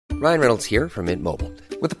Ryan Reynolds here from Mint Mobile.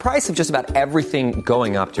 With the price of just about everything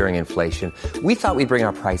going up during inflation, we thought we'd bring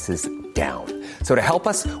our prices down. So to help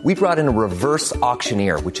us, we brought in a reverse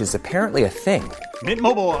auctioneer, which is apparently a thing. Mint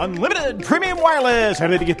Mobile Unlimited Premium Wireless. How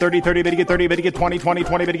to get 30, 30, bit to get 30, bit to get 20, 20,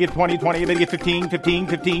 20, bit to get 20, 20, bit to get 15, 15,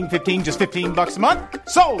 15, 15, just $15 a month?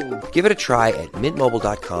 Sold! Give it a try at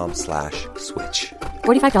mintmobile.com/switch.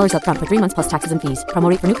 $45 up front for 3 months plus taxes and fees. Promo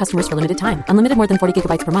rate for new customers for limited time. Unlimited more than 40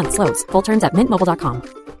 gigabytes per month. Slows full terms at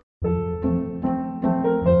mintmobile.com.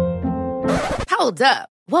 Hold up.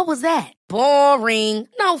 What was that? Boring.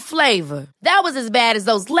 No flavor. That was as bad as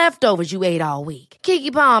those leftovers you ate all week.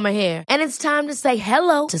 Keke Palmer here. And it's time to say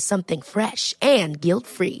hello to something fresh and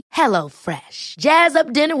guilt-free. Hello Fresh. Jazz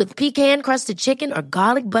up dinner with pecan-crusted chicken or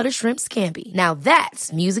garlic butter shrimp scampi. Now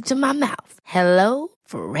that's music to my mouth. Hello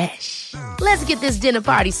Fresh. Let's get this dinner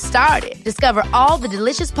party started. Discover all the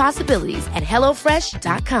delicious possibilities at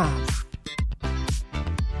HelloFresh.com.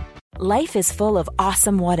 Life is full of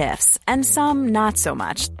awesome what-ifs, and some not so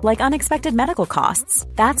much, like unexpected medical costs.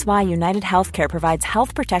 That's why United Healthcare provides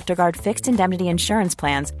Health Protector Guard fixed indemnity insurance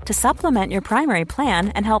plans to supplement your primary plan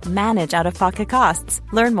and help manage out-of-pocket costs.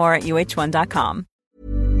 Learn more at uh1.com.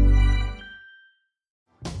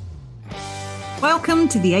 Welcome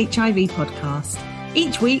to the HIV podcast.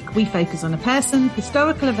 Each week we focus on a person,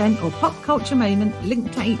 historical event or pop culture moment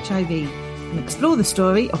linked to HIV and explore the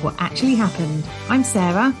story of what actually happened. I'm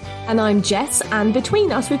Sarah. And I'm Jess, and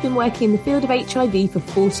between us we've been working in the field of HIV for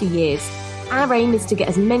 40 years. Our aim is to get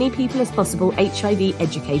as many people as possible HIV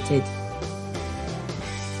educated.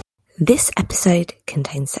 This episode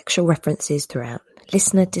contains sexual references throughout.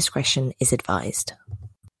 Listener discretion is advised.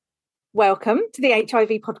 Welcome to the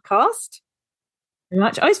HIV podcast. Very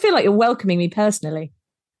much. I always feel like you're welcoming me personally.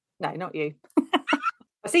 No, not you.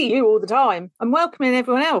 I see you all the time. I'm welcoming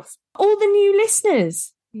everyone else. All the new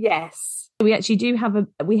listeners. Yes. We actually do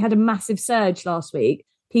we had a massive surge last week.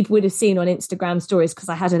 People would have seen on Instagram stories because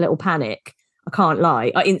I had a little panic. I can't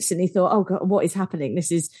lie. I instantly thought, oh God, what is happening?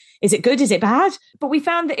 Is it good? Is it bad? But we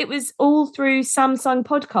found that it was all through Samsung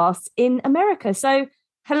podcasts in America. So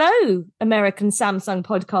hello, American Samsung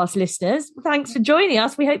podcast listeners. Thanks for joining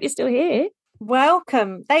us. We hope you're still here.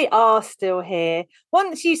 Welcome. They are still here.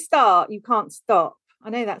 Once you start, you can't stop. I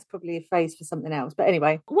know that's probably a phrase for something else, but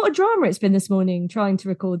anyway. What a drama it's been this morning trying to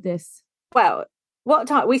record this. Well, what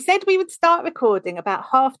time? We said we would start recording about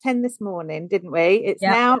 10:30 this morning, didn't we? It's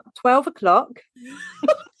now 12 o'clock.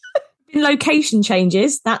 Location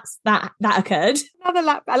changes. That occurred.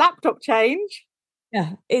 Another a laptop change.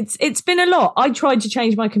 Yeah, it's been a lot. I tried to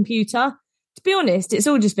change my computer. To be honest, it's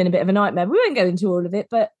all just been a bit of a nightmare. We won't go into all of it,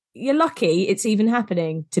 but you're lucky it's even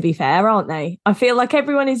happening, to be fair, aren't they? I feel like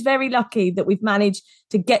everyone is very lucky that we've managed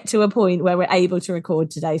to get to a point where we're able to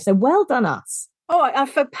record today. So well done us. Oh,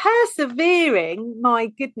 for persevering, my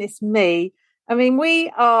goodness me. I mean,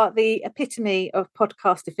 we are the epitome of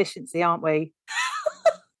podcast efficiency, aren't we?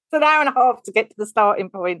 It's an hour and a half to get to the starting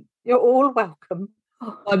point. You're all welcome.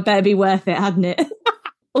 Oh, it better be worth it, hadn't it?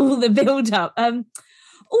 All the build up.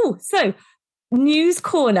 So News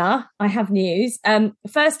Corner, I have news.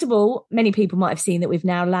 First of all, many people might have seen that we've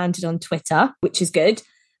now landed on Twitter, which is good.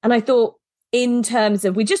 And I thought, in terms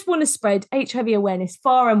of, we just want to spread HIV awareness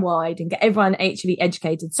far and wide and get everyone HIV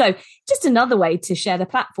educated. So just another way to share the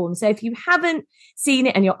platform. So if you haven't seen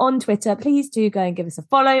it and you're on Twitter, please do go and give us a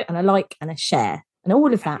follow and a like and a share and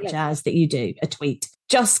all of that jazz that you do, a tweet.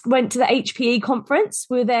 Just went to the HPE conference.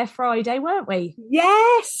 We were there Friday, weren't we?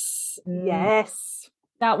 Yes. Yes.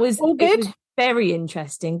 That was all good. It was very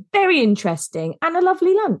interesting, and a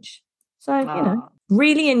lovely lunch. So,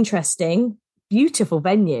 really interesting, beautiful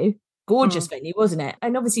venue, gorgeous venue, wasn't it?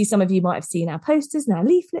 And obviously some of you might have seen our posters and our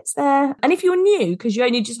leaflets there. And if you're new, because you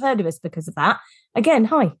only just heard of us because of that, again,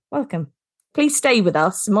 hi, welcome. Please stay with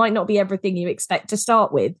us. It might not be everything you expect to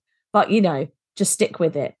start with, but, just stick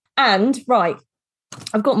with it. And, right,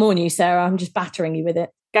 I've got more news, Sarah. I'm just battering you with it.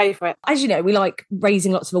 Go for it. As you know, we like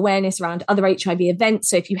raising lots of awareness around other HIV events.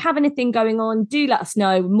 So if you have anything going on, do let us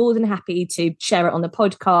know. We're more than happy to share it on the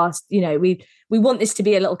podcast. We want this to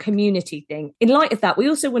be a little community thing. In light of that, we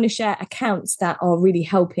also want to share accounts that are really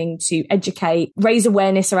helping to educate, raise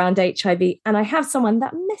awareness around HIV. And I have someone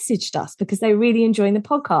that messaged us because they're really enjoying the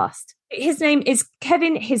podcast. His name is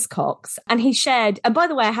Kevin Hiscox, and he shared, and by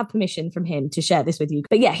the way, I have permission from him to share this with you.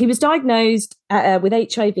 But yeah, he was diagnosed with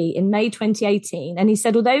HIV in May 2018. And he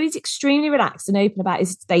said, although he's extremely relaxed and open about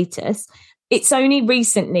his status, it's only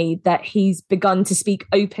recently that he's begun to speak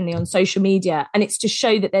openly on social media. And it's to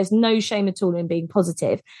show that there's no shame at all in being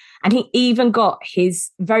positive. And he even got his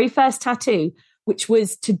very first tattoo, which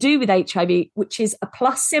was to do with HIV, which is a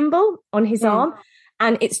plus symbol on his arm.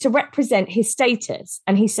 And it's to represent his status.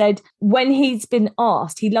 And he said when he's been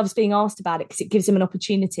asked, he loves being asked about it because it gives him an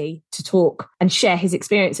opportunity to talk and share his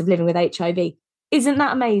experience of living with HIV. Isn't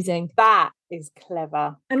that amazing? That is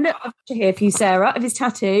clever. And look, I've got here for you, Sarah, of his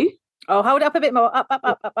tattoo. Oh, hold it up a bit more. Up.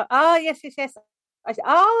 Oh, yes. I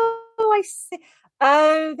see.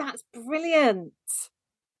 Oh, that's brilliant.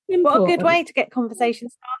 What a good way to get conversation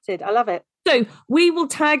started. I love it. So we will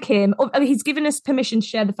tag him. He's given us permission to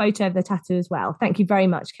share the photo of the tattoo as well. Thank you very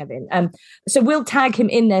much, Kevin. So we'll tag him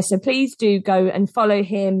in there. So please do go and follow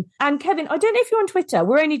him. And Kevin, I don't know if you're on Twitter.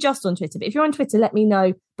 We're only just on Twitter. But if you're on Twitter, let me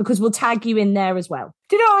know because we'll tag you in there as well.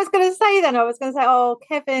 Do you know what I was going to say then? I was going to say, oh,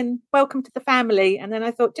 Kevin, welcome to the family. And then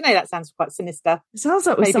I thought, do you know, that sounds quite sinister. It sounds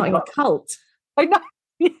like we're starting a cult. I know.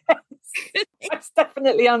 Yes. Most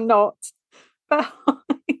definitely I'm not. But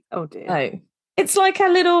oh dear. Oh. It's like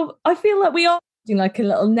I feel like we are doing like a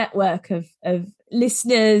little network of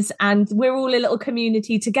listeners and we're all a little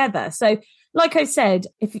community together. So like I said,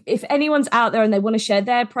 if anyone's out there and they want to share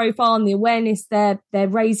their profile and the awareness they're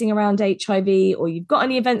raising around HIV or you've got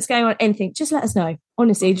any events going on, anything, just let us know.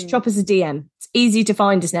 Honestly, just drop us a DM. It's easy to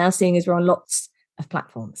find us now, seeing as we're on lots of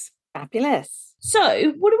platforms. Fabulous.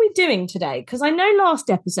 So what are we doing today? Because I know last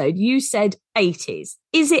episode you said 80s.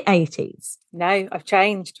 Is it 80s? No, I've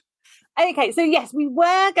changed. Okay, so yes, we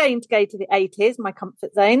were going to go to the 80s, my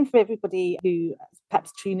comfort zone for everybody who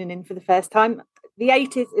perhaps tuning in for the first time. The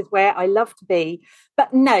 80s is where I love to be.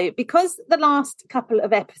 But no, because the last couple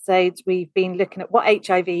of episodes we've been looking at what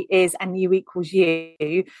HIV is and U equals U,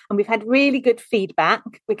 and we've had really good feedback,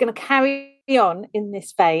 we're going to carry on in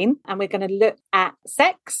this vein and we're going to look at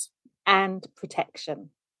sex and protection.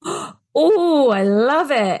 Oh, I love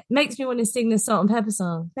it. Makes me want to sing the Salt and Pepper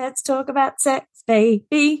song. Let's talk about sex,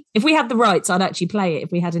 baby. If we had the rights, I'd actually play it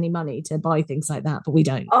if we had any money to buy things like that, but we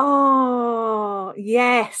don't. Oh,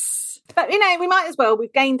 yes. But, you know, we might as well.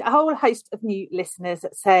 We've gained a whole host of new listeners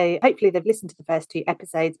that say, hopefully they've listened to the first 2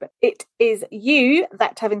 episodes, but it is you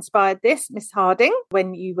that have inspired this, Miss Harding,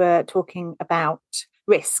 when you were talking about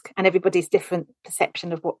risk and everybody's different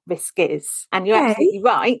perception of what risk is. And you're absolutely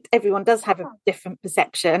right. Everyone does have a different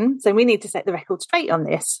perception. So we need to set the record straight on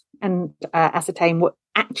this and ascertain what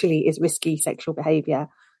actually is risky sexual behaviour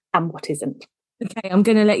and what isn't. Okay, I'm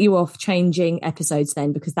going to let you off changing episodes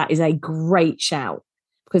then, because that is a great shout.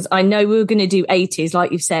 Because I know we were going to do 80s,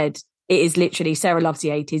 like you've said. It is literally Sarah loves the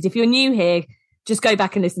 80s. If you're new here, just go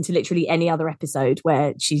back and listen to literally any other episode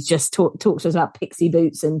where she's just talked to us about Pixie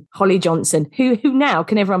Boots and Holly Johnson, who now,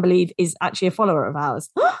 can everyone believe, is actually a follower of ours.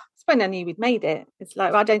 It's when I knew we'd made it. It's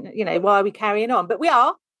like, I don't, you know, why are we carrying on? But we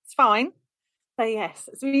are. It's fine. So yes.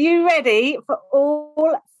 So are you ready for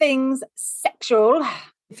all things sexual?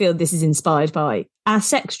 I feel this is inspired by our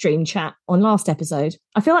sex dream chat on last episode.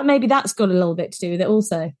 I feel like maybe that's got a little bit to do with it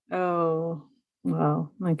also. Oh,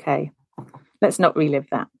 well, okay. Let's not relive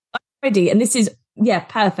that. Ready, and this is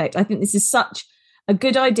perfect. I think this is such a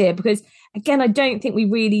good idea because, again, I don't think we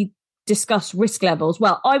really discuss risk levels.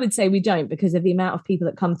 Well, I would say we don't because of the amount of people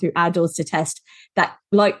that come through our doors to test that,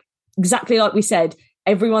 exactly like we said,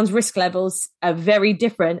 everyone's risk levels are very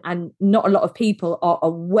different and not a lot of people are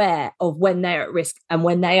aware of when they're at risk and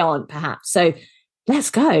when they aren't, perhaps. So let's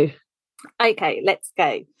go. Okay, let's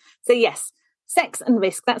go. So yes, sex and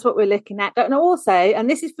risk, that's what we're looking at. And also, and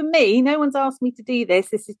this is for me, no one's asked me to do this.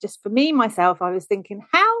 This is just for me, myself. I was thinking,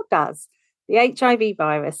 how does the HIV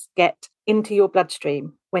virus get into your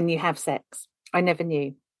bloodstream when you have sex? I never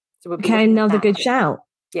knew. So we'll okay, another good shout.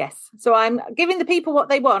 Yes. So I'm giving the people what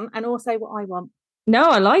they want and also what I want. No,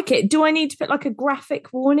 I like it. Do I need to put like a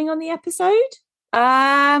graphic warning on the episode?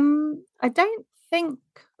 I don't think.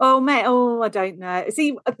 I don't know.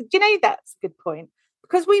 See, do you know, that's a good point.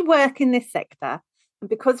 Because we work in this sector and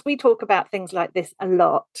because we talk about things like this a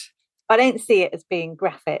lot, I don't see it as being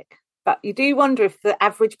graphic. But you do wonder if the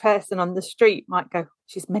average person on the street might go,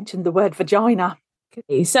 she's mentioned the word vagina.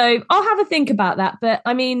 So I'll have a think about that. But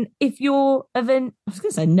I mean, if you're of I was going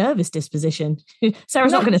to say nervous disposition,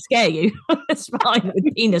 Sarah's not going to scare you. It's fine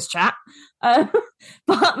with penis chat.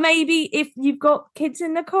 But maybe if you've got kids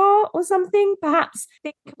in the car or something, perhaps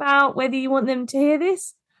think about whether you want them to hear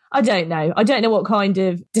this. I don't know. I don't know what kind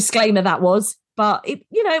of disclaimer that was, but it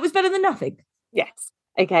was better than nothing. Yes.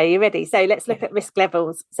 Okay, you ready? So let's look at risk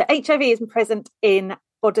levels. So HIV is present in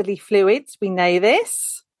bodily fluids. We know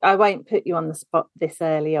this. I won't put you on the spot this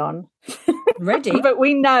early on. Ready? But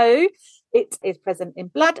we know it is present in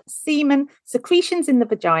blood, semen, secretions in the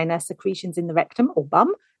vagina, secretions in the rectum or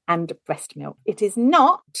bum, and breast milk. It is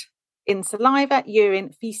not in saliva, urine,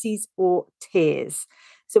 feces, or tears.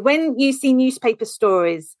 So when you see newspaper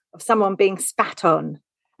stories of someone being spat on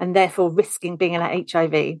and therefore risking being an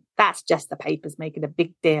HIV. That's just the papers making a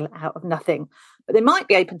big deal out of nothing. But they might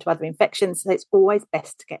be open to other infections, so it's always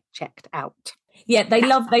best to get checked out. Yeah, they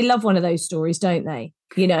love one of those stories, don't they?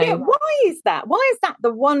 You know, yeah, why is that? Why is that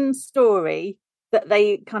the one story that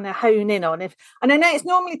they kind of hone in on? And I know it's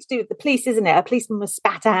normally to do with the police, isn't it? A policeman was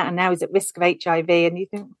spat out and now he's at risk of HIV, and you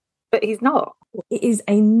think, but he's not. It is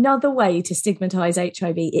another way to stigmatise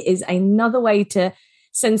HIV. It is another way to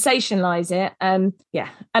sensationalise it. And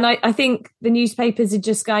I think the newspapers are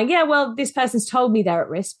just going, yeah, well, this person's told me they're at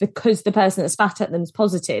risk because the person that spat at them is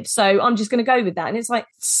positive, so I'm just going to go with that. And it's like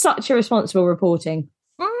such irresponsible reporting.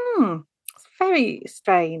 It's very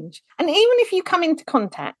strange. And even if you come into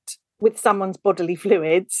contact with someone's bodily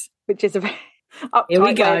fluids, which is a very uptight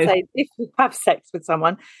way of saying if you have sex with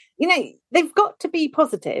someone, you know, they've got to be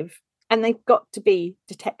positive and they've got to be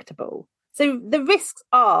detectable. So the risks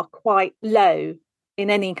are quite low in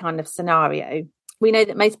any kind of scenario. We know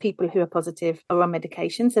that most people who are positive are on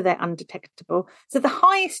medication, so they're undetectable. So the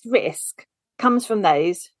highest risk comes from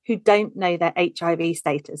those who don't know their HIV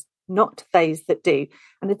status, not those that do.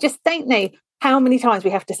 And I just don't know how many times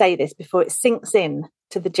we have to say this before it sinks in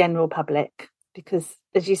to the general public. Because,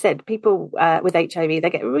 as you said, people with HIV, they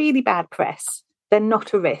get really bad press. They're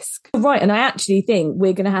not a risk. Right. And I actually think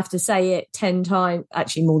we're going to have to say it 10 times,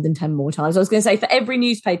 actually more than 10 more times. I was going to say, for every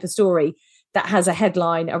newspaper story that has a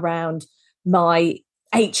headline around my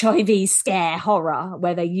HIV scare horror,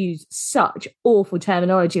 where they use such awful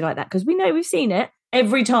terminology like that, because we know we've seen it.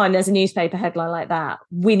 Every time there's a newspaper headline like that,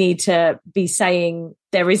 we need to be saying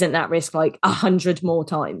there isn't that risk like 100 more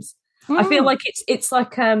times. I feel like it's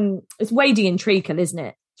like it's wading in treacle, isn't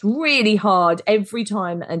it? It's really hard every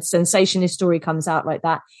time a sensationalist story comes out like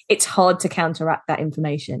that. It's hard to counteract that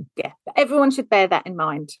information. Yeah, but everyone should bear that in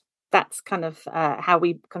mind. That's kind of how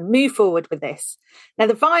we can move forward with this. Now,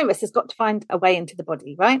 the virus has got to find a way into the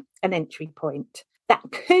body, right? An entry point. That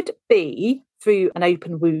could be through an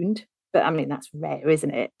open wound, but I mean, that's rare,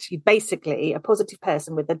 isn't it? You basically, a positive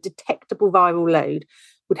person with a detectable viral load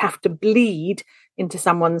would have to bleed into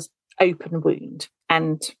someone's open wound.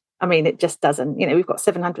 And I mean, it just doesn't. You know, we've got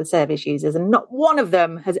 700 service users and not one of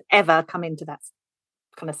them has ever come into that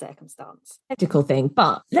kind of circumstance. Medical thing.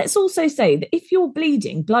 But let's also say that if you're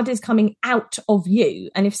bleeding, blood is coming out of you,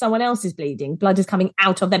 and if someone else is bleeding, blood is coming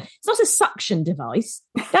out of them. It's not a suction device.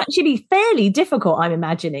 That should be fairly difficult, I'm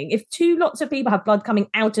imagining, if lots of people have blood coming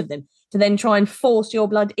out of them, to then try and force your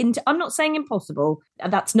blood into. I'm not saying impossible.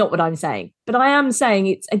 That's not what I'm saying. But I am saying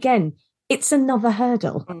it's another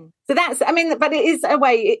hurdle. So that's, I mean, but it is a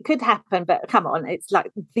way it could happen, but come on, it's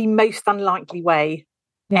like the most unlikely way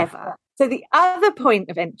ever. So the other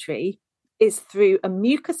point of entry is through a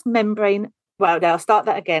mucous membrane. Well, now I'll start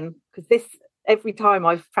that again, because every time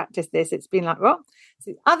I've practiced this, it's been like, what?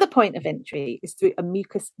 So the other point of entry is through a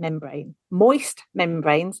mucous membrane. Moist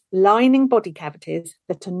membranes lining body cavities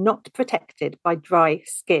that are not protected by dry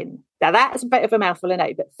skin. Now that's a bit of a mouthful, I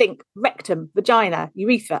know, but think rectum, vagina,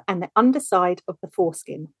 urethra, and the underside of the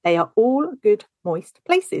foreskin. They are all good moist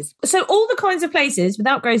places. So all the kinds of places,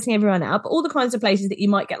 without grossing everyone out, but all the kinds of places that you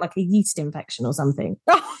might get like a yeast infection or something.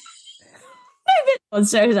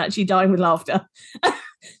 Sarah's actually dying with laughter.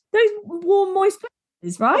 Those warm, moist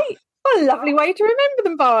places, right? What a lovely way to remember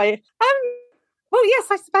them by. Well, yes,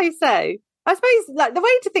 I suppose so. I suppose like the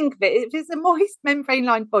way to think of it, if it's a moist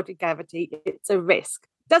membrane-lined body cavity, it's a risk.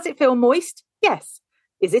 Does it feel moist? Yes.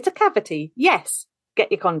 Is it a cavity? Yes.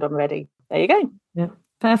 Get your condom ready. There you go. Yeah,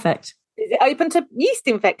 perfect. Is it open to yeast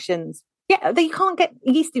infections? Yeah, you can't get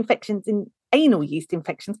yeast infections in anal yeast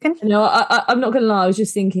infections, can you? No, I'm not going to lie. I was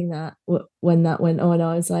just thinking that when that went on,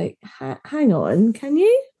 I was like, hang on, can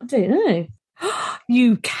you? I don't know.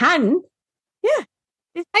 You can.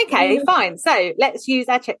 Yeah. Okay, fine. So let's use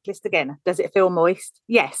our checklist again. Does it feel moist?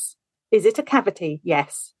 Yes. Is it a cavity?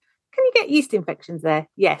 Yes. Can you get yeast infections there?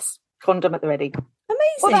 Yes. Condom at the ready.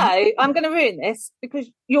 Amazing. Although I'm going to ruin this because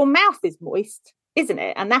your mouth is moist, isn't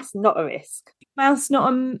it? And that's not a risk. Mouth's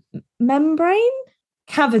not a membrane?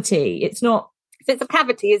 Cavity. It's not. So it's a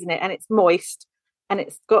cavity, isn't it? And it's moist and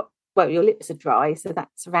it's got, well, your lips are dry, so that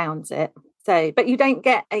surrounds it. So, but you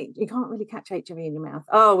can't really catch HIV in your mouth.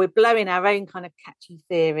 Oh, we're blowing our own kind of catchy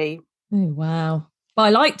theory. Oh, wow. But I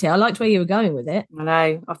liked it. I liked where you were going with it. I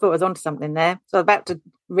know. I thought I was onto something there. So I'm about to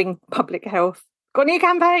ring public health. Got a new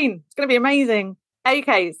campaign. It's going to be amazing.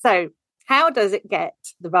 Okay, so how does it get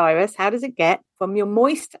the virus? How does it get from your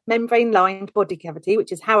moist membrane-lined body cavity,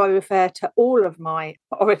 which is how I refer to all of my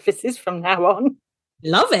orifices from now on?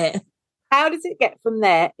 Love it. How does it get from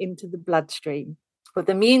there into the bloodstream? Well,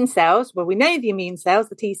 the immune cells, we know the immune cells,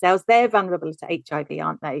 the T cells, they're vulnerable to HIV,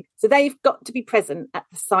 aren't they? So they've got to be present at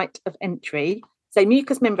the site of entry. So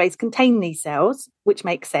mucous membranes contain these cells, which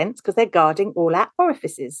makes sense because they're guarding all our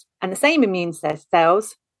orifices. And the same immune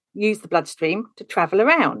cells use the bloodstream to travel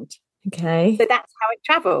around. Okay. So that's how it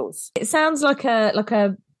travels. It sounds like an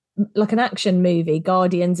action movie,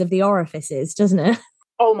 Guardians of the Orifices, doesn't it?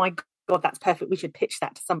 Oh my God, that's perfect. We should pitch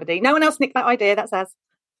that to somebody. No one else nicked that idea. That's us.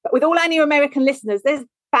 But with all our new American listeners, there's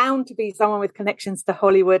bound to be someone with connections to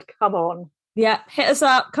Hollywood. Come on. Yeah, hit us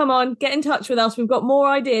up. Come on, get in touch with us. We've got more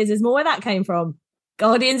ideas. There's more where that came from.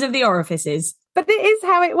 Guardians of the Orifices. But it is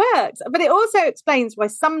how it works. But it also explains why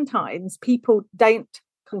sometimes people don't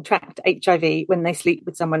contract HIV when they sleep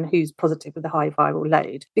with someone who's positive with a high viral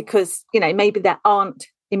load, because, you know, maybe there aren't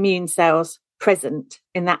immune cells present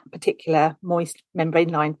in that particular moist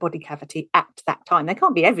membrane-lined body cavity at that time. They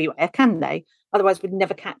can't be everywhere, can they? Otherwise, we'd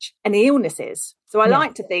never catch any illnesses. So I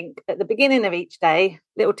like to think at the beginning of each day,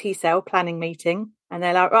 little T-cell planning meeting, and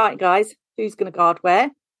they're like, right, guys, who's going to guard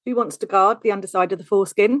where? Who wants to guard the underside of the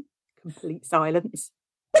foreskin? Complete silence.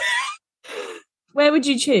 Where would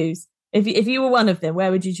you choose? If you were one of them,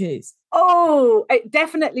 where would you choose? Oh, it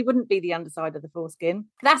definitely wouldn't be the underside of the foreskin.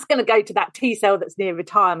 That's going to go to that T-cell that's near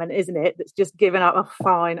retirement, isn't it? That's just given up. Oh,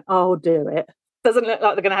 fine, I'll do it. Doesn't look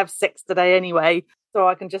like they're going to have sex today anyway, so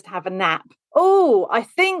I can just have a nap.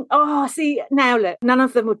 See, now look, none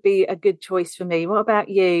of them would be a good choice for me. What about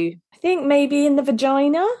you? I think maybe in the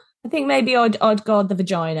vagina. I think maybe I'd guard the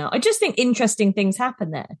vagina. I just think interesting things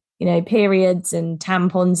happen there. You know, periods and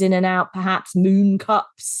tampons in and out, perhaps moon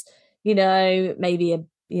cups, you know, maybe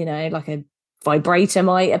like a vibrator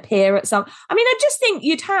might appear at some. I mean, I just think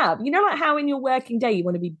you'd have, you know, like how in your working day you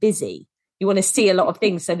want to be busy. You want to see a lot of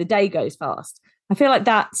things so the day goes fast. I feel like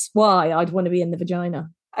that's why I'd want to be in the vagina.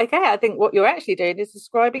 Okay, I think what you're actually doing is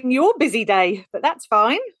describing your busy day, but that's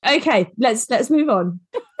fine. Okay, let's move on.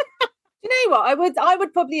 You know what? I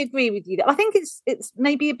would probably agree with you. I think it's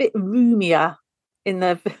maybe a bit roomier in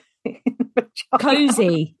the vagina.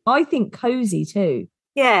 Cozy. I think cozy too.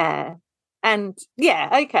 Yeah. And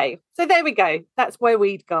yeah, okay. So there we go. That's where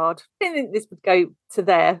we'd guard. I didn't think this would go to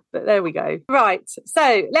there, but there we go. Right.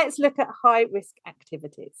 So let's look at high risk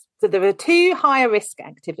activities. So there are 2 higher risk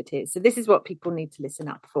activities. So this is what people need to listen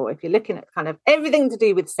up for. If you're looking at kind of everything to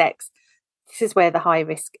do with sex, this is where the high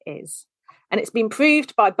risk is. And it's been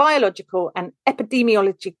proved by biological and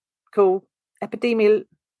epidemiological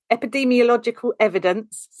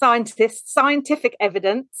evidence, scientific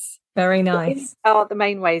evidence. Very nice. These are the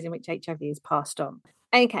main ways in which HIV is passed on.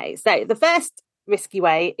 Okay, so the first risky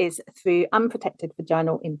way is through unprotected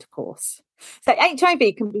vaginal intercourse. So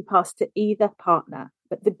HIV can be passed to either partner,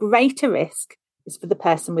 but the greater risk is for the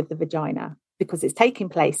person with the vagina because it's taking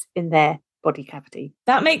place in their body cavity.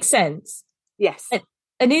 That makes sense. Yes.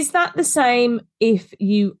 And is that the same if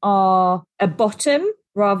you are a bottom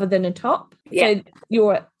rather than a top? Yeah. So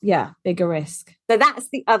you're bigger risk. So that's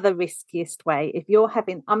the other riskiest way. If you're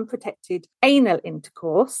having unprotected anal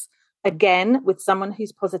intercourse, again, with someone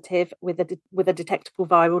who's positive with a detectable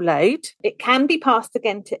viral load, it can be passed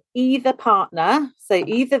again to either partner. So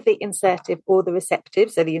either the insertive or the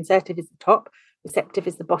receptive. So the insertive is the top, receptive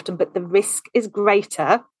is the bottom, but the risk is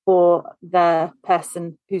greater for the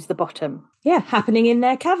person who's the bottom. Yeah, happening in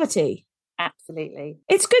their cavity. Absolutely.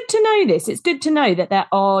 It's good to know this. It's good to know that there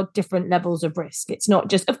are different levels of risk. It's not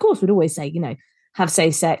just, of course, we'd always say, you know, have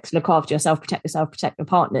safe sex, look after yourself, protect your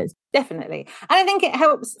partners. Definitely. And I think it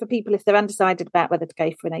helps for people if they're undecided about whether to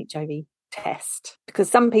go for an HIV test, because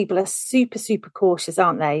some people are super, super cautious,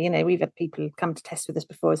 aren't they? You know, we've had people come to test with us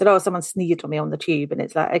before and said, oh, someone sneezed on me on the tube. And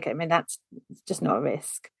it's like, okay, I mean, that's just not a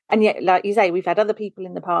risk. And yet, like you say, we've had other people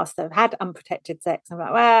in the past that have had unprotected sex. And I'm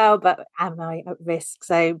like, well, but am I at risk?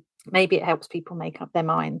 So maybe it helps people make up their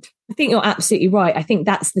mind. I think you're absolutely right. I think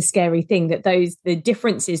that's the scary thing, that the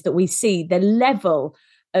differences that we see, the level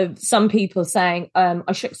of some people saying,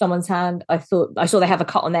 I shook someone's hand, I saw they have a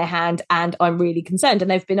cut on their hand and I'm really concerned.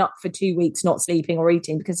 And they've been up for 2 weeks not sleeping or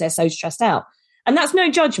eating because they're so stressed out. And that's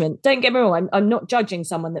no judgment. Don't get me wrong. I'm not judging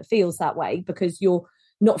someone that feels that way because you're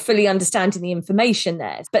not fully understanding the information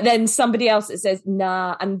there. But then somebody else that says,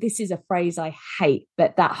 nah, and this is a phrase I hate,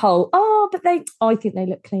 but that whole, I think they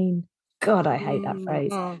look clean. God, I hate that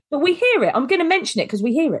phrase. But we hear it. I'm going to mention it because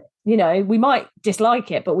we hear it. You know, we might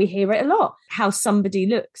dislike it, but we hear it a lot. How somebody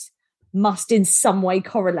looks must in some way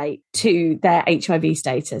correlate to their HIV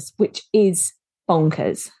status, which is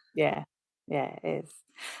bonkers. Yeah, it is.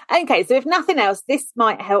 Okay, so if nothing else, this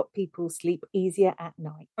might help people sleep easier at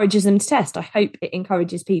night. Encourages them to test. I hope it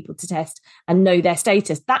encourages people to test and know their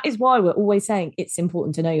status. That is why we're always saying it's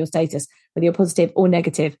important to know your status. Whether you're positive or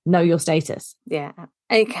negative, know your status. Yeah.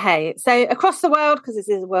 Okay, so across the world, because this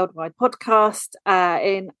is a worldwide podcast,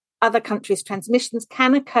 in other countries, transmissions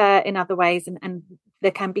can occur in other ways, and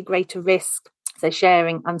there can be greater risk. So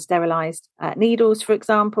sharing unsterilised needles, for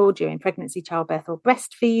example, during pregnancy, childbirth or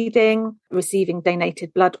breastfeeding, receiving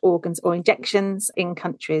donated blood, organs or injections in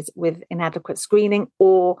countries with inadequate screening,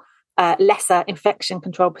 or lesser infection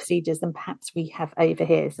control procedures than perhaps we have over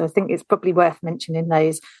here. So I think it's probably worth mentioning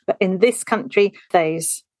those. But in this country,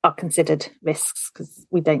 those are considered risks because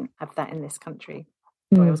we don't have that in this country.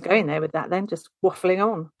 I was going there with that then, just waffling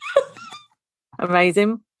on.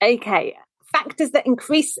 Amazing. Okay. Factors that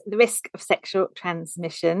increase the risk of sexual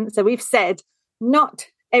transmission. So we've said not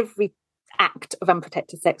every act of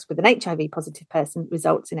unprotected sex with an HIV positive person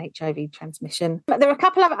results in HIV transmission. But there are a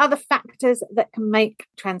couple of other factors that can make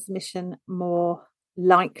transmission more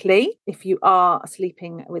likely if you are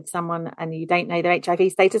sleeping with someone and you don't know their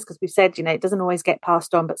HIV status, because we've said, it doesn't always get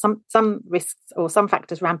passed on, but some risks or some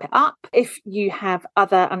factors ramp it up. If you have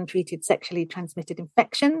other untreated sexually transmitted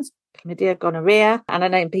infections, chlamydia, gonorrhea, and I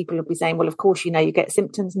know people will be saying, well, of course, you get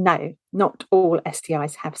symptoms. No, not all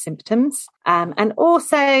STIs have symptoms. And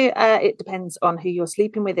also it depends on who you're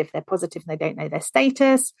sleeping with. If they're positive and they don't know their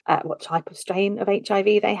status, what type of strain of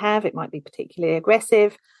HIV they have, it might be particularly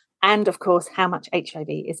aggressive. And of course, how much HIV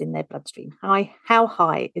is in their bloodstream. How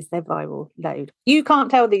high is their viral load? You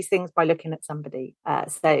can't tell these things by looking at somebody.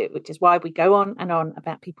 Which is why we go on and on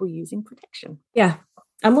about people using protection. Yeah.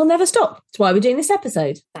 And we'll never stop. That's why we're doing this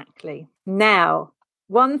episode. Exactly. Now,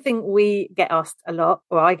 one thing we get asked a lot,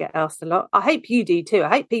 or I get asked a lot, I hope you do too. I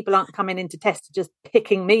hope people aren't coming into test just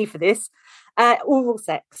picking me for this. Oral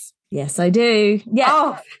sex. Yes, I do. Yeah.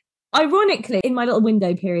 Oh. Ironically, in my little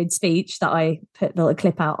window period speech that I put a little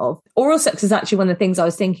clip out of, oral sex is actually one of the things I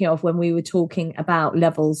was thinking of when we were talking about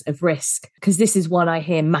levels of risk, because this is one I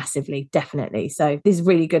hear massively, definitely. So this is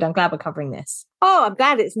really good. I'm glad we're covering this. Oh, I'm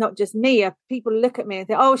glad it's not just me. People look at me and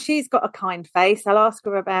think, oh, she's got a kind face. I'll ask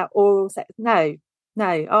her about oral sex. No,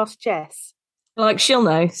 ask Jess. Like, she'll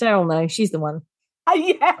know. Sarah'll know. She's the one. Oh,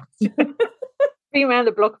 yes. Been around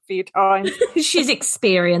the block a few times. She's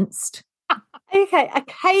experienced. Okay,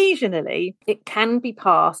 occasionally it can be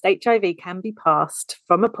passed, HIV can be passed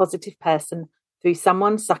from a positive person through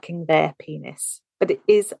someone sucking their penis, but it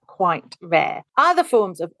is quite rare. Other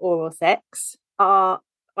forms of oral sex are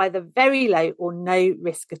either very low or no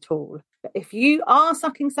risk at all. But if you are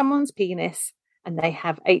sucking someone's penis and they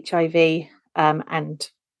have HIV and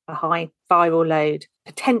a high viral load,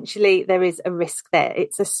 potentially there is a risk there.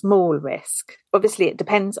 It's a small risk. Obviously, it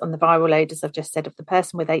depends on the viral load, as I've just said, of the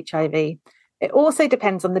person with HIV. It also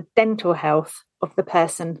depends on the dental health of the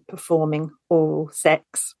person performing oral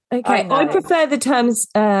sex. Okay, I prefer the terms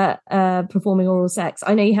performing oral sex.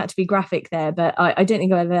 I know you had to be graphic there, but I don't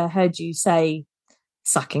think I've ever heard you say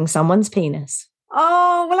sucking someone's penis.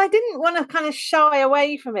 Oh, well, I didn't want to kind of shy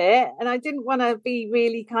away from it, and I didn't want to be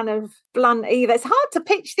really kind of blunt either. It's hard to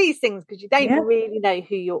pitch these things because you don't really know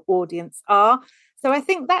who your audience are. So I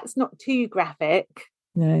think that's not too graphic.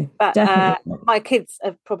 No, but my kids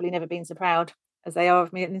have probably never been so proud as they are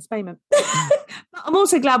of me at this moment. I'm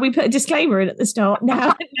also glad we put a disclaimer in at the start.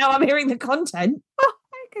 Now I'm hearing the content.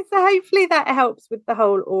 Okay, so hopefully that helps with the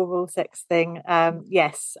whole oral sex thing.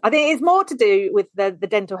 Yes, I think it's more to do with the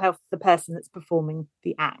dental health of the person that's performing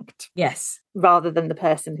the act. Yes. Rather than the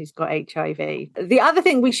person who's got HIV. The other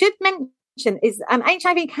thing we should mention is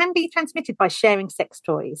HIV can be transmitted by sharing sex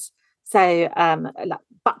toys. So like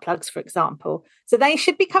butt plugs, for example. So they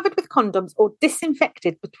should be covered with condoms or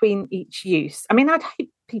disinfected between each use. I mean, I'd hope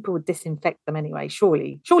people would disinfect them anyway,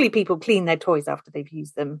 surely. Surely people clean their toys after they've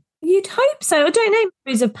used them. You'd hope so. I don't know.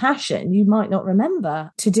 Memories of passion, you might not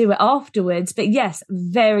remember to do it afterwards. But yes,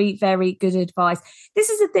 very, very good advice. This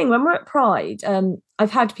is the thing, when we're at Pride,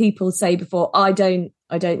 I've had people say before, I don't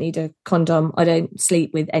need a condom. I don't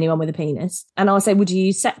sleep with anyone with a penis. And I'll say, would you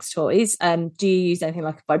use sex toys? Do you use anything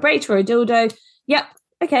like a vibrator or a dildo? Yep.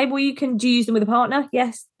 Okay. Well, do you use them with a partner?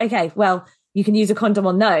 Yes. Okay. Well, you can use a condom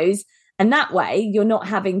on those. And that way you're not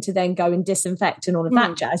having to then go and disinfect and all of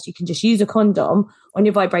that jazz. You can just use a condom on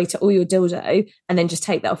your vibrator or your dildo and then just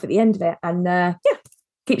take that off at the end of it. And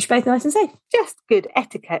keeps you both nice and safe. Just good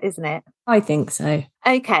etiquette, isn't it? I think so.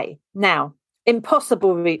 Okay. Now,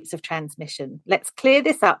 impossible routes of transmission. Let's clear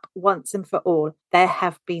this up once and for all. There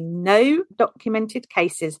have been no documented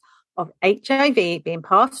cases of HIV being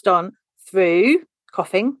passed on through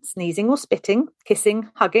coughing, sneezing or spitting, kissing,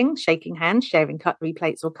 hugging, shaking hands, sharing cutlery,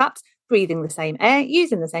 plates or cups, breathing the same air,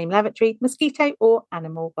 using the same lavatory, mosquito or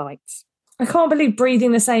animal bites. I can't believe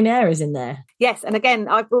breathing the same air is in there. Yes, and again,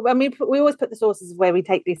 we always put the sources of where we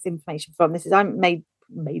take this information from. I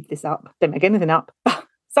made this up. Don't make anything up.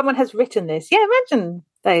 Someone has written this. Yeah, imagine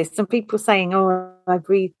there's some people saying, "Oh, I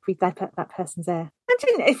breathe that person's air."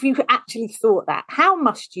 Imagine if you actually thought that. How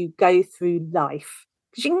must you go through life?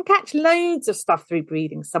 Because you can catch loads of stuff through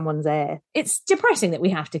breathing someone's air. It's depressing that we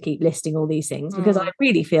have to keep listing all these things because I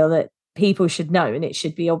really feel that people should know and it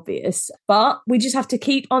should be obvious. But we just have to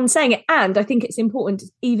keep on saying it. And I think it's important,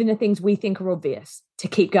 even the things we think are obvious, to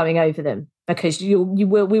keep going over them, because we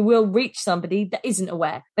will reach somebody that isn't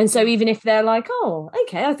aware. And so even if they're like, oh,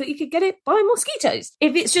 okay, I thought you could get it by mosquitoes.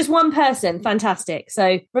 If it's just one person, fantastic.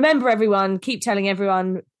 So remember, everyone, keep telling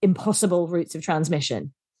everyone impossible routes of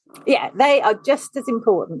transmission. Yeah, they are just as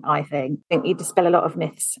important, I think. I think you dispel a lot of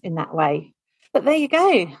myths in that way. But there you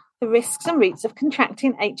go. The risks and routes of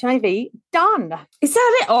contracting HIV done. Is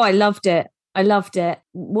that it? Oh, I loved it. It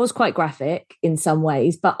was quite graphic in some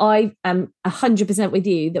ways, but I am 100% with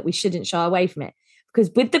you that we shouldn't shy away from it.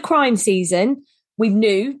 Because with the crime season, we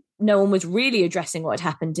knew no one was really addressing what had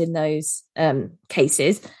happened in those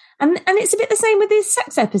cases. And it's a bit the same with this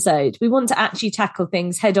sex episode. We want to actually tackle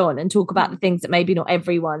things head on and talk about the things that maybe not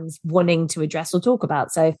everyone's wanting to address or talk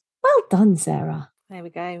about. So well done, Sarah. There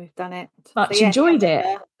we go. We've done it. Much enjoyed it.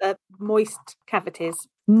 The moist cavities.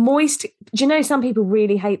 Moist. Do you know some people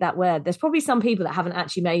really hate that word? There's probably some people that haven't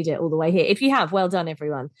actually made it all the way here. If you have, well done,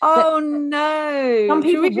 everyone. Oh, no. Some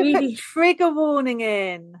people Should we really put trigger warning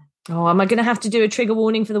in? Oh, am I going to have to do a trigger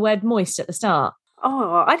warning for the word moist at the start?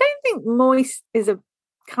 Oh, I don't think moist is a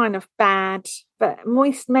kind of bad, but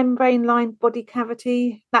moist membrane lined body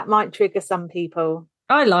cavity, that might trigger some people.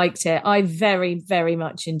 I liked it. I very, very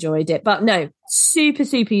much enjoyed it. But no, super,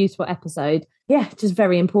 super useful episode. Yeah, just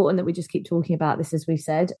very important that we just keep talking about this, as we've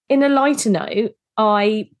said. In a lighter note,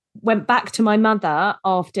 I went back to my mother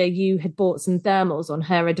after you had bought some thermals on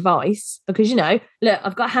her advice, because, you know, look,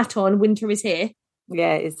 I've got a hat on, winter is here.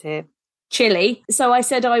 Yeah, it is here. Chilly. So I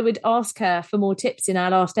said I would ask her for more tips in our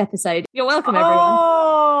last episode. You're welcome, everyone.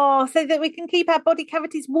 Oh, so that we can keep our body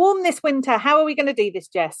cavities warm this winter. How are we going to do this,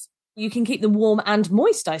 Jess? You can keep them warm and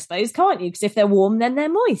moist, I suppose, can't you? Because if they're warm, then they're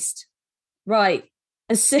moist. Right.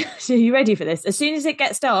 Are you ready for this? As soon as it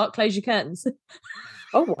gets dark, close your curtains.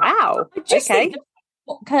 Oh, wow. I just think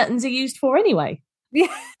what curtains are used for anyway.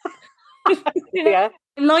 Yeah. You know,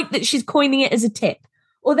 I like that she's coining it as a tip.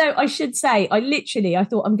 Although I should say, I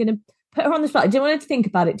thought I'm going to put her on the spot. I didn't want her to think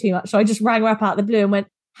about it too much. So I just rang her up out of the blue and went,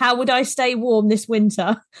 how would I stay warm this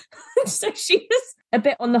winter? So she was a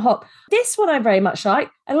bit on the hop. This one I very much like.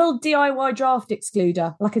 A little DIY draft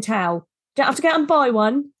excluder, like a towel. Don't have to go out and buy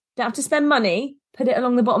one. Don't have to spend money. Put it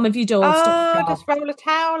along the bottom of your door. Oh, just roll a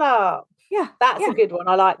towel up. Yeah. That's a good one.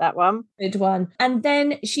 I like that one. Good one. And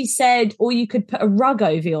then she said, or you could put a rug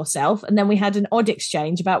over yourself. And then we had an odd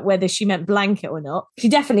exchange about whether she meant blanket or not. She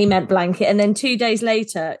definitely meant blanket. And then 2 days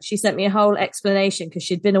later, she sent me a whole explanation because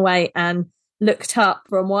she'd been away and looked up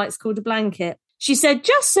from why it's called a blanket. She said,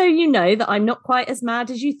 just so you know that I'm not quite as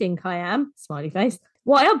mad as you think I am. Smiley face.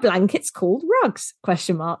 Why are blankets called rugs?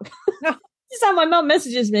 Question mark. This is how my mum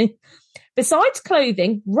messages me. Besides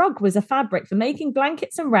clothing, rug was a fabric for making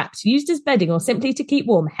blankets and wraps used as bedding or simply to keep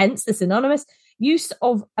warm. Hence the synonymous use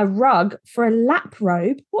of a rug for a lap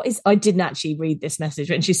robe. I didn't actually read this message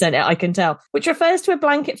when she sent it, I can tell, which refers to a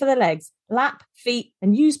blanket for the legs, lap, feet,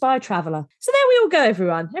 and used by a traveller. So there we all go,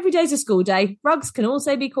 everyone. Every day's a school day. Rugs can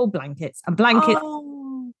also be called blankets. And blankets...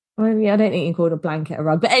 Oh. Well, yeah, I don't think you can call a blanket a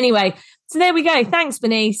rug. But anyway, so there we go. Thanks,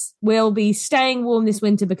 Bernice. We'll be staying warm this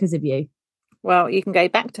winter because of you. Well, you can go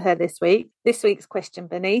back to her this week. This week's question,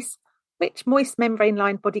 Bernice. Which moist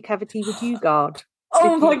membrane-lined body cavity would you guard?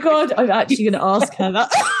 Oh, my God. I'm actually going to ask her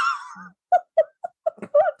that.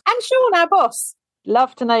 And Sean, our boss.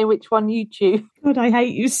 Love to know which one you choose. God, I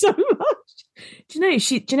hate you so much. Do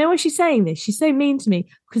you know why she's saying this? She's so mean to me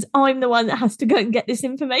because I'm the one that has to go and get this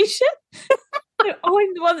information.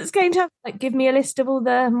 I'm the one that's going to have, give me a list of all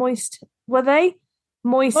the moist... Were they?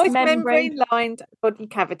 Moist membrane-lined body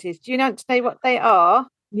cavities. Do you know to know what they are?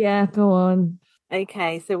 Yeah, go on.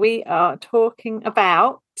 Okay, so we are talking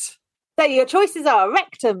about... So your choices are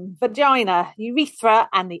rectum, vagina, urethra,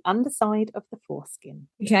 and the underside of the foreskin.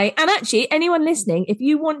 Okay, and actually, anyone listening, if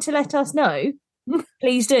you want to let us know,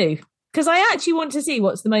 please do. Because I actually want to see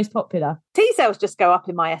what's the most popular. T-cells just go up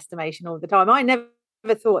in my estimation all the time. I never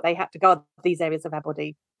thought they had to guard these areas of our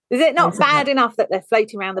body. Is it not bad enough that they're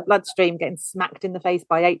floating around the bloodstream, getting smacked in the face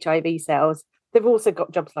by HIV cells? They've also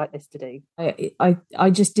got jobs like this to do. I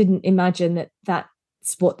just didn't imagine that's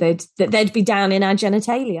what they'd be down in our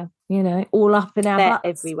genitalia, all up in our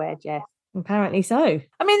butts. Everywhere, Jeff. Apparently so.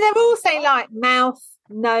 I mean, they're also like mouth,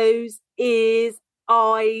 nose, ears,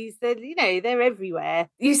 eyes. They're everywhere.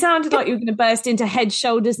 You sounded like you were going to burst into head,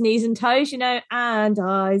 shoulders, knees and toes, and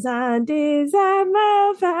eyes and ears and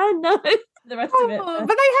mouth and nose. The rest of it. But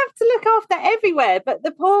they have to look after everywhere. But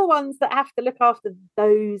the poor ones that have to look after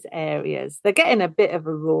those areas, they're getting a bit of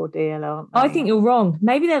a raw deal, aren't they? I think you're wrong.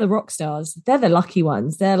 Maybe they're the rock stars. They're the lucky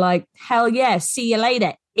ones. They're like, hell yeah, see you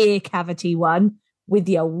later, ear cavity one with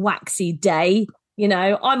your waxy day. You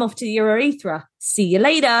know, I'm off to the urethra. See you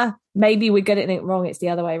later. Maybe we're getting it wrong. It's the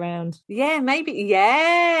other way around. Yeah, maybe.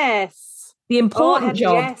 Yes. The important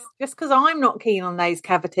job. Yes. Just because I'm not keen on those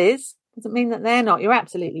cavities doesn't mean that they're not. You're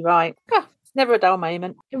absolutely right. It's never a dull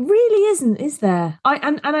moment. It really isn't, is there?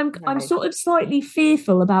 I'm sort of slightly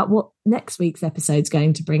fearful about what next week's episode's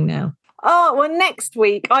going to bring now. Oh, well, next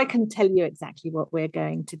week I can tell you exactly what we're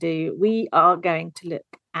going to do. We are going to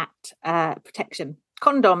look at protection,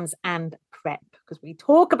 condoms and PrEP, because we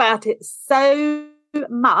talk about it so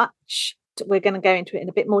much. We're going to go into it in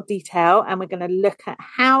a bit more detail, and we're going to look at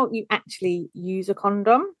how you actually use a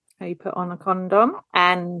condom, how you put on a condom,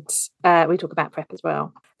 and we talk about PrEP as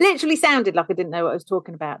well. Literally sounded like I didn't know what I was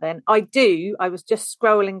talking about then. I was just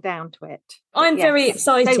scrolling down to it. I'm very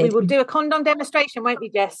excited. So we will do a condom demonstration, won't we,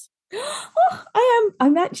 Jess? Oh, I am.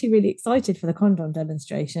 I'm actually really excited for the condom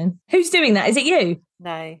demonstration. Who's doing that? Is it you?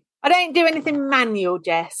 No. I don't do anything manual,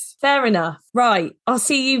 Jess. Fair enough. Right. I'll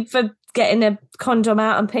see you for getting a condom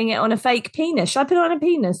out and putting it on a fake penis. Should I put it on a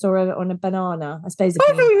penis or on a banana? I suppose.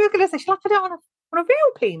 I thought you were going to say, shall I put it on a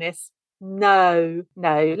real penis? No.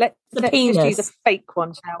 Let's just use a fake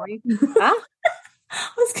one, shall we? Huh? I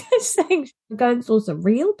was going to say, go and source a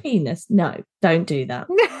real penis. No, don't do that.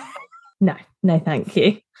 No, thank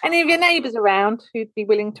you. Any of your neighbours around who'd be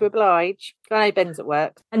willing to oblige? I know Ben's at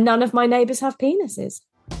work. And none of my neighbours have penises.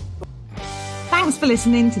 Thanks for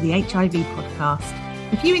listening to the HIV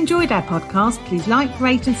podcast. If you enjoyed our podcast, please like,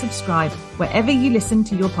 rate and subscribe wherever you listen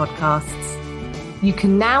to your podcasts. You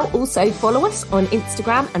can now also follow us on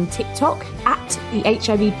Instagram and TikTok at the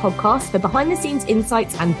HIV podcast for behind the scenes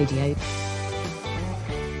insights and videos.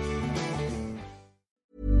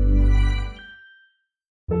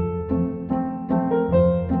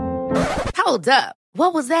 Hold up.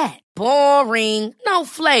 What was that? Boring. No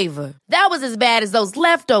flavor. That was as bad as those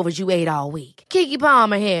leftovers you ate all week. Keke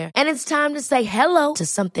Palmer here. And it's time to say hello to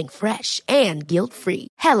something fresh and guilt-free.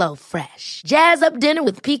 Hello Fresh. Jazz up dinner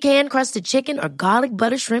with pecan-crusted chicken or garlic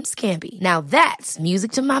butter shrimp scampi. Now that's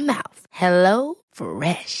music to my mouth. Hello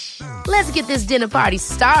Fresh. Let's get this dinner party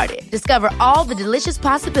started. Discover all the delicious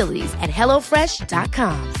possibilities at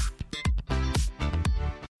HelloFresh.com.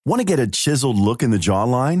 Want to get a chiseled look in the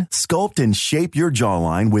jawline? Sculpt and shape your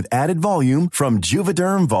jawline with added volume from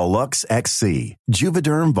Juvederm Volux XC.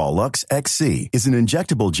 Juvederm Volux XC is an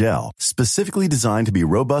injectable gel specifically designed to be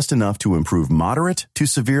robust enough to improve moderate to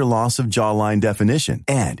severe loss of jawline definition.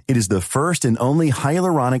 And it is the first and only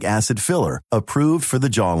hyaluronic acid filler approved for the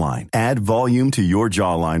jawline. Add volume to your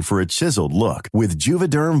jawline for a chiseled look with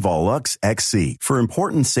Juvederm Volux XC. For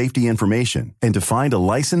important safety information and to find a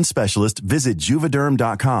licensed specialist, visit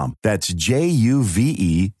Juvederm.com. That's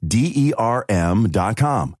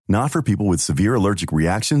Juvederm.com. Not for people with severe allergic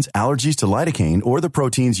reactions, allergies to lidocaine, or the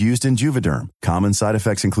proteins used in Juvederm. Common side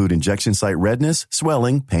effects include injection site redness,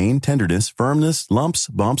 swelling, pain, tenderness, firmness, lumps,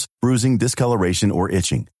 bumps, bruising, discoloration, or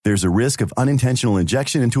itching. There's a risk of unintentional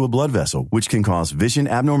injection into a blood vessel, which can cause vision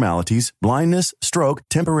abnormalities, blindness, stroke,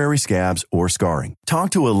 temporary scabs, or scarring.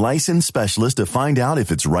 Talk to a licensed specialist to find out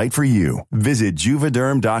if it's right for you. Visit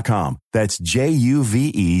Juvederm.com. That's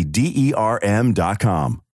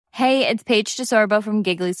Juvederm.com. Hey, it's Paige DeSorbo from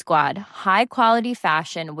Giggly Squad. High quality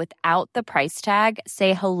fashion without the price tag.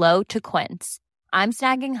 Say hello to Quince. I'm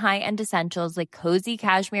snagging high-end essentials like cozy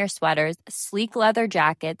cashmere sweaters, sleek leather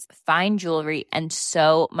jackets, fine jewelry, and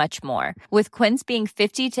so much more. With Quince being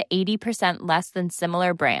 50 to 80% less than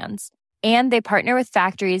similar brands. And they partner with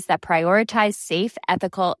factories that prioritize safe,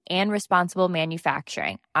 ethical, and responsible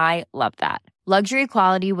manufacturing. I love that. Luxury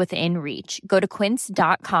quality within reach. Go to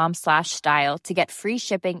quince.com/style to get free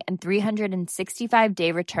shipping and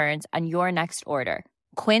 365-day returns on your next order.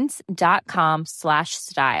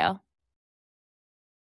 Quince.com/style.